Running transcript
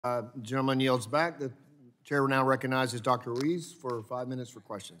Gentleman yields back. The chair now recognizes Dr. Ruiz for 5 minutes for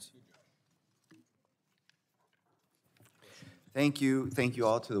questions. Thank you. Thank you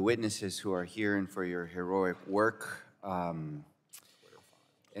all to the witnesses who are here and for your heroic work and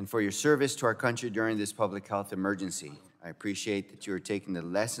for your service to our country during this public health emergency. I appreciate that you are taking the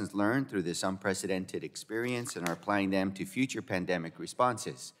lessons learned through this unprecedented experience and are applying them to future pandemic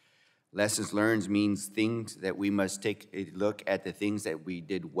responses. Lessons learned means things that we must take a look at the things that we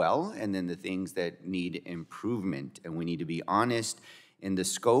did well and then the things that need improvement. And we need to be honest in the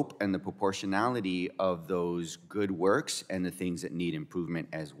scope and the proportionality of those good works and the things that need improvement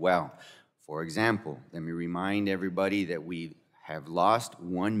as well. For example, let me remind everybody that we have lost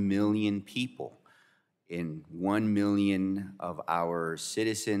 1 million people in 1 million of our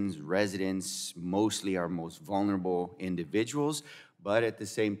citizens, residents, mostly our most vulnerable individuals. But at the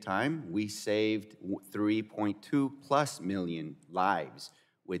same time, we saved 3.2+ million lives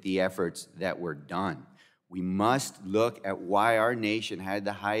with the efforts that were done. We must look at why our nation had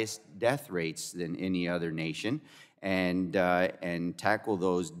the highest death rates than any other nation and tackle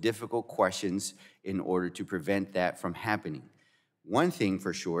those difficult questions in order to prevent that from happening. One thing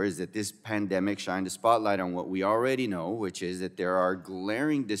for sure is that this pandemic shined a spotlight on what we already know, which is that there are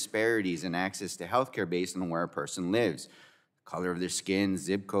glaring disparities in access to healthcare based on where a person lives. Color of their skin,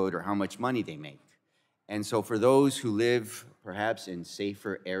 zip code, or how much money they make. And so for those who live perhaps in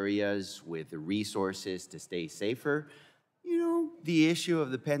safer areas with the resources to stay safer, you know, the issue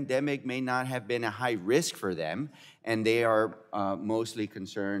of the pandemic may not have been a high risk for them, and they are mostly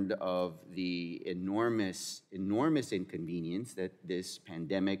concerned of the enormous inconvenience that this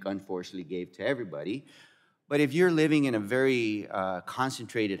pandemic unfortunately gave to everybody. But if you're living in a very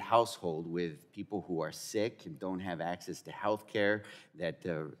concentrated household with people who are sick and don't have access to health care,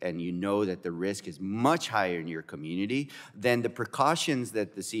 and you know that the risk is much higher in your community, then the precautions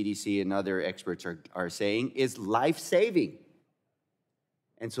that the CDC and other experts are saying is life-saving.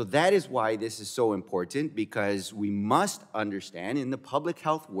 And so that is why this is so important, because we must understand in the public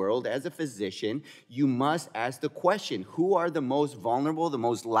health world, as a physician, you must ask the question, who are the most vulnerable, the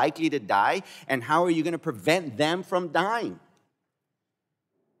most likely to die, and how are you going to prevent them from dying?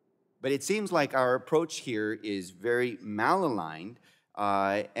 But it seems like our approach here is very malaligned,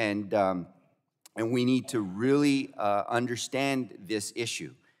 and we need to really understand this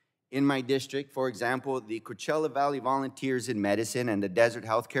issue. In my district, for example, the Coachella Valley Volunteers in Medicine and the Desert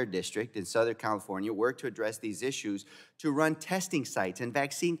Healthcare District in Southern California work to address these issues to run testing sites and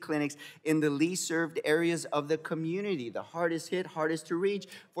vaccine clinics in the least served areas of the community, the hardest hit, hardest to reach,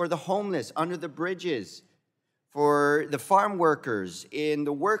 for the homeless under the bridges, for the farm workers in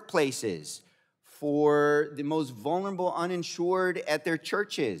the workplaces, for the most vulnerable uninsured at their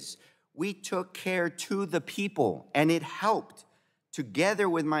churches. We took care to the people, and it helped. Together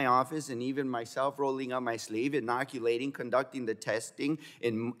with my office and even myself rolling up my sleeve, inoculating, conducting the testing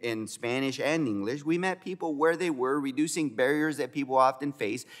in Spanish and English, we met people where they were, reducing barriers that people often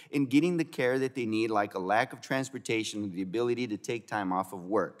face in getting the care that they need, like a lack of transportation and the ability to take time off of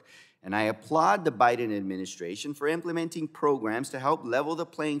work. And I applaud the Biden administration for implementing programs to help level the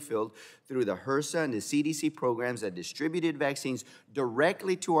playing field through the HRSA and the CDC programs that distributed vaccines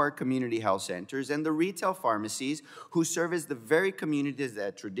directly to our community health centers and the retail pharmacies who service the very communities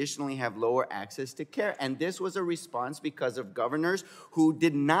that traditionally have lower access to care. And this was a response because of governors who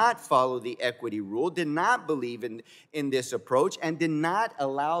did not follow the equity rule, did not believe in this approach, and did not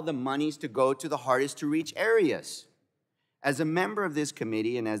allow the monies to go to the hardest to reach areas. As a member of this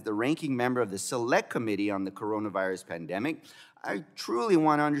committee and as the ranking member of the Select Committee on the Coronavirus Pandemic, I truly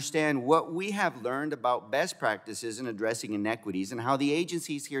want to understand what we have learned about best practices in addressing inequities and how the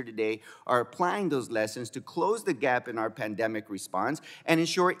agencies here today are applying those lessons to close the gap in our pandemic response and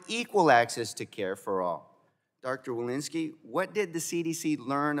ensure equal access to care for all. Dr. Walensky, what did the CDC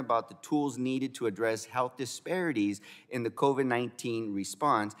learn about the tools needed to address health disparities in the COVID-19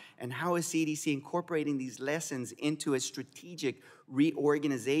 response, and how is CDC incorporating these lessons into a strategic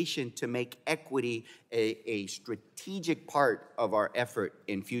reorganization to make equity a strategic part of our effort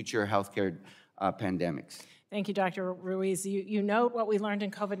in future healthcare pandemics? Thank you, Dr. Ruiz. You note what we learned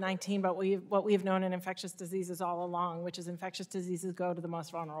in COVID-19, but what we've known in infectious diseases all along, which is infectious diseases go to the most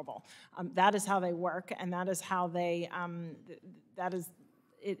vulnerable. That is how they work, and that is how they,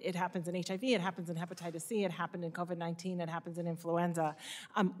 it happens in HIV, it happens in hepatitis C, it happened in COVID-19, it happens in influenza.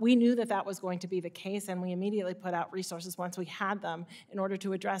 We knew that that was going to be the case, and we immediately put out resources once we had them in order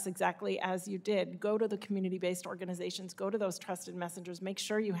to address exactly as you did. Go to the community-based organizations, go to those trusted messengers, make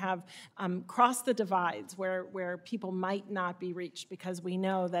sure you have crossed the divides where people might not be reached, because we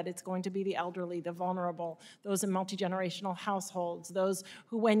know that it's going to be the elderly, the vulnerable, those in multi-generational households, those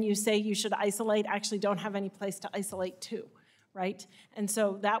who, when you say you should isolate, actually don't have any place to isolate to. Right? And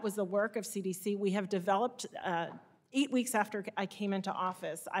so that was the work of CDC. We have developed, 8 weeks after I came into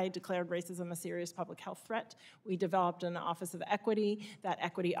office, I declared racism a serious public health threat. We developed an Office of Equity. That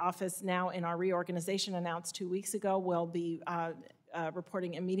Equity Office now in our reorganization announced 2 weeks ago will be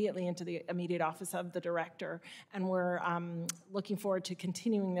reporting immediately into the immediate office of the director. And we're looking forward to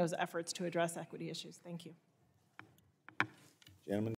continuing those efforts to address equity issues. Thank you. Gentlemen.